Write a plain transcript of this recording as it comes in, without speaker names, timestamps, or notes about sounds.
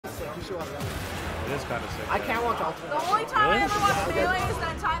actually want to go. It is kind of sick. I can't watch Ultimate. The only time I ever watched Melee is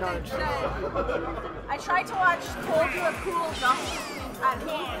that time I tried to watch Told You a Cool Dumb at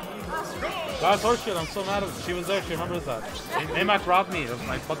home. That's horseshit. I'm so mad at her. She was there. She remembers that. AMAC robbed me of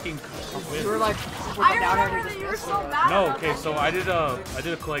my fucking. You were like, I remember that you were so mad. No, okay. So I did a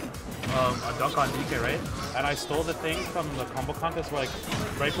like a dunk on DK, right? And I stole the thing from the combo contest where like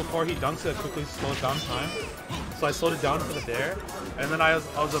right before he dunks it, quickly slows down time. So I slowed it down for the dare, and then I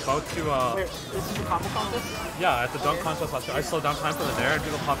was about to. Wait, this is your combo contest? Yeah, at the dunk contest last year, I slowed down time for the dare, and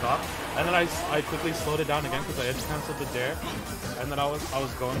people popped off, and then I quickly slowed it down again because I edge canceled the dare, and then I was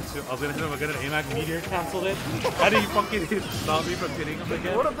gonna hit him again, and AMAC meteor canceled it, and he fucking stopped me from hitting him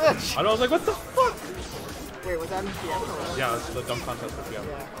again. What a bitch! And I was like, what the fuck? Wait, was that in PM or what? Yeah, it's the dunk contest for PM.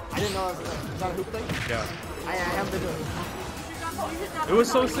 Yeah, I didn't know it was is that a hoop thing? Yeah. I haven't been doing hoop. It was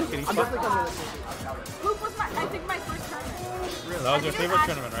so sick. And I'm definitely coming to this. Hoop was I think my first tournament. Really? That was your favorite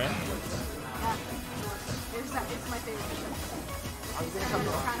tournament, right? Yeah. It's my favorite tournament. I was gonna come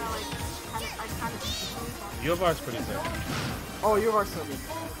to one. I kind of. U of R is pretty sick. Oh, you are so good.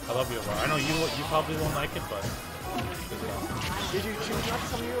 I love U of R. I know you probably won't like it, but. Did you choose not to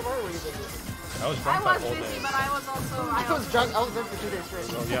come to U of R or were you busy? I was drunk that whole busy, day. but I was also. I was drunk for 2 days straight.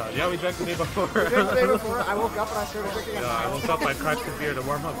 Oh yeah, we drank the day before. We drank the day before. I woke up and I started drinking at 9. Yeah, I woke up, I cracked the beer to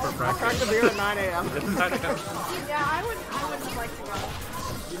warm up for I practice. cracked the beer at 9 a.m. Yeah, I wouldn't have liked to go.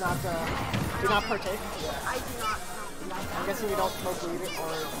 Do not partake? I do not. No. I'm guessing you don't smoke weed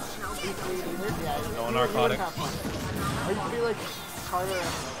or eat weed either? Yeah. No narcotics. Or you could be like Carter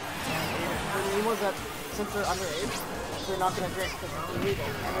and Aiden. The name was that since they're underage, they're not going to drink because it's illegal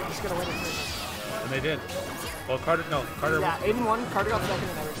and they're just going to win in prison. And they did. Well, Carter. Yeah, Aiden won. Carter got second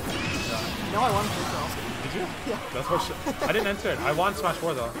and everything. Yeah. No, I won first also. Did you? Yeah. That's what I didn't enter it. I won Smash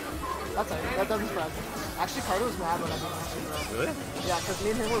 4 though. That's it. That doesn't surprise me. Actually, Carter was mad when I beat him. Really? Yeah, because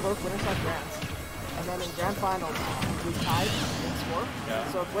me and him were both winners at grands. And then in grand finals, we tied in score. Yeah.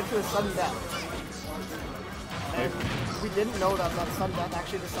 So it went to a sudden death. And we didn't know that sudden death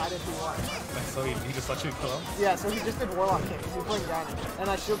actually decided who won. So he just let you kill him? Yeah, so he just did Warlock King. He was playing Dragon. And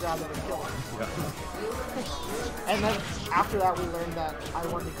I shield grabbed it and killed him. Yeah. And then after that, we learned that I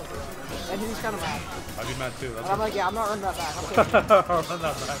won because of it. And he was kind of mad. I'd be mad too. And I'm like, yeah, I'm not running that back. I'm taking it. I'll run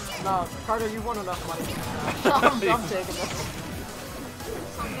that back. No, Carter, you won enough money. I'm taking this.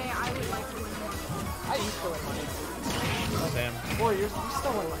 Someday I would like to win money. I used to win money. Same. 4 years, you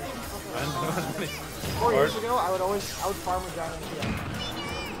still win money. 4 years ago, I would farm a giant NPM.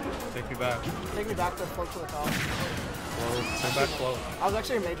 Take me back. Take me back to close to the top. Well, turn back slow. I was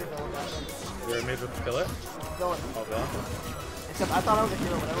actually a major villain back then. You were made with killer? Villain. Oh, villain? Except I thought I was a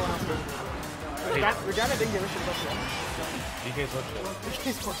hero, but everyone else didn't. Regina didn't give a shit about the other. DK's what shit?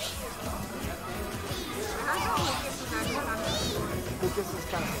 DK's what shit. Lucas is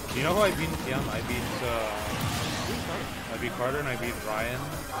kind of. You know who I beat in PM? I beat Carter and I beat Ryan.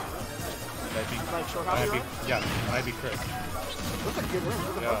 And I beat, Like short yeah, and I beat Chris. That's a good win.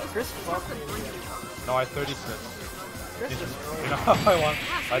 Yeah. Chris fucked me. No, I 36. Chris is You know how I won?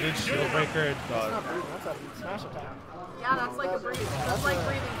 I did shield breaker. That's not breathing, that's a smash attack. Yeah, that's like a breathing. That's like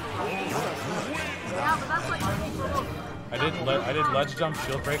breathing for both. Yeah, but that's like breathing for both. I did ledge jump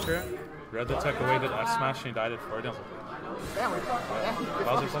shield breaker. Read the tech away, did F smash, and he died at 4 jumps. Damn, yeah.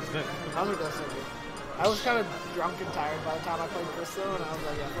 Bowser sucks dick. Bowser does so good. I was kind of drunk and tired by the time I played Chris though, and I was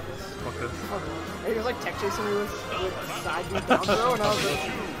like, yeah, fuck this. Fuck this. And he was like tech chasing me with side deep down throw, and I was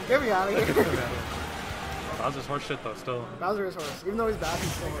like, get me out of here. Bowser's horse shit though, still. Bowser is horse. Even though he's bad,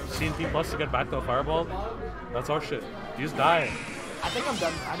 he's still horse. CNP plus to get back to a fireball, that's horse shit. You just die. I think I'm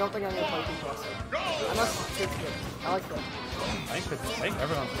done. I don't think I'm gonna play P plus. Unless it's good. I like that. I think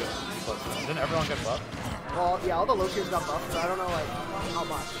everyone's good. Plus, didn't everyone get buffed? Well, yeah, all the low tiers got buffed, but I don't know like how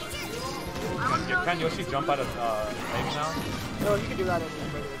much. Can Yoshi jump out of egg now? No, you can do that in the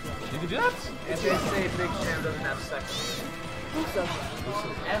regular game. You can do that? If they say Big Sam doesn't have sex. Who says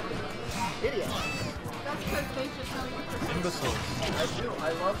that? Idiot. That's because they just know you. Imbeciles. I do.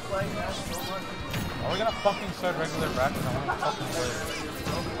 I love playing that so much. Are we gonna fucking start regular brackets? I wanna fucking play.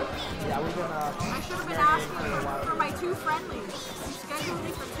 Yeah, we've been I should have been asking you for my 2 friendlies. You scheduled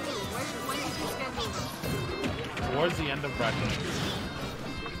me for 2. When did you schedule me? Towards the end of bracket.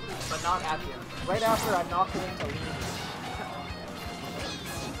 but not at the end. Right after I knocked it into lead.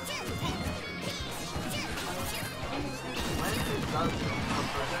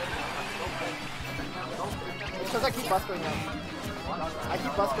 It's because I keep bustering out. I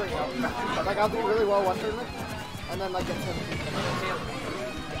keep bustering out. But like I'll do really well one tournament, and then like get 17.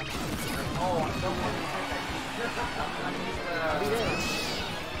 Oh, I don't want to Beat it.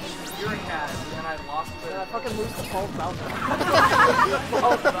 Fury Cat, and then I lost it. And I fucking lose to Paul Bowser.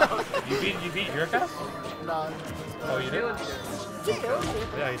 You beat Overcast? No. Oh, you did? Did Caleb beat it?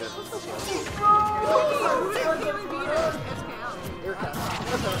 Yeah, he did. Who did Kaylee beat at SKL? Overcast.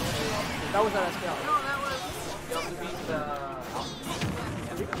 That was at SKL. No, that was... You also beat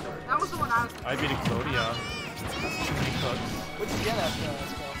That was the one I was... I beat Exodia. Too many cooks. What did you get at SKL?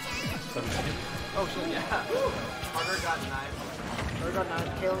 17. Oh shit. yeah. Carter got 9. Carter got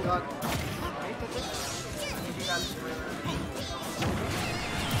 9. Caleb got 8, I think. You got 3.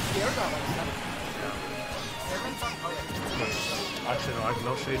 Caleb got like 7. Actually, no, I have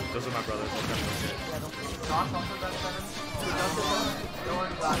no shade. Those are my brothers. I got no shade. Josh also got 7.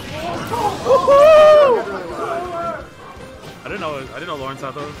 Lauren got I didn't know Lawrence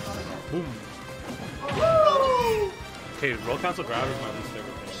had those. Boom. Okay, roll cancel grab is my least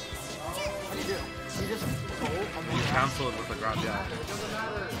favorite thing. What do you do? You just roll and then You cancel it with the grab, yeah.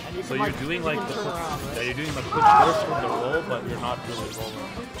 and you So can, you're doing like the turn quick, around, right? yeah, you're doing the quick burst from the roll, but you're not really rolling.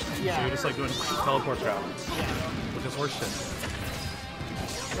 Yeah. So you're just like doing teleport grab, Yeah. which is horse shit.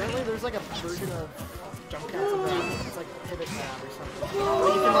 Apparently there's like a version of jump cancel grab. It's like pivot grab or something.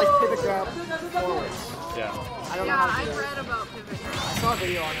 Where you can like pivot grab forwards. Yeah. I don't know Yeah, how to I do it. read about pivot. I saw a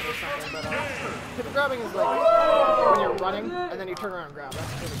video on it or something, but pivot grabbing is like when you're running and then you turn around and grab.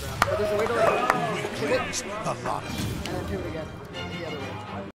 That's pivot grab. But there's a way to like pivot and then pivot again the other way.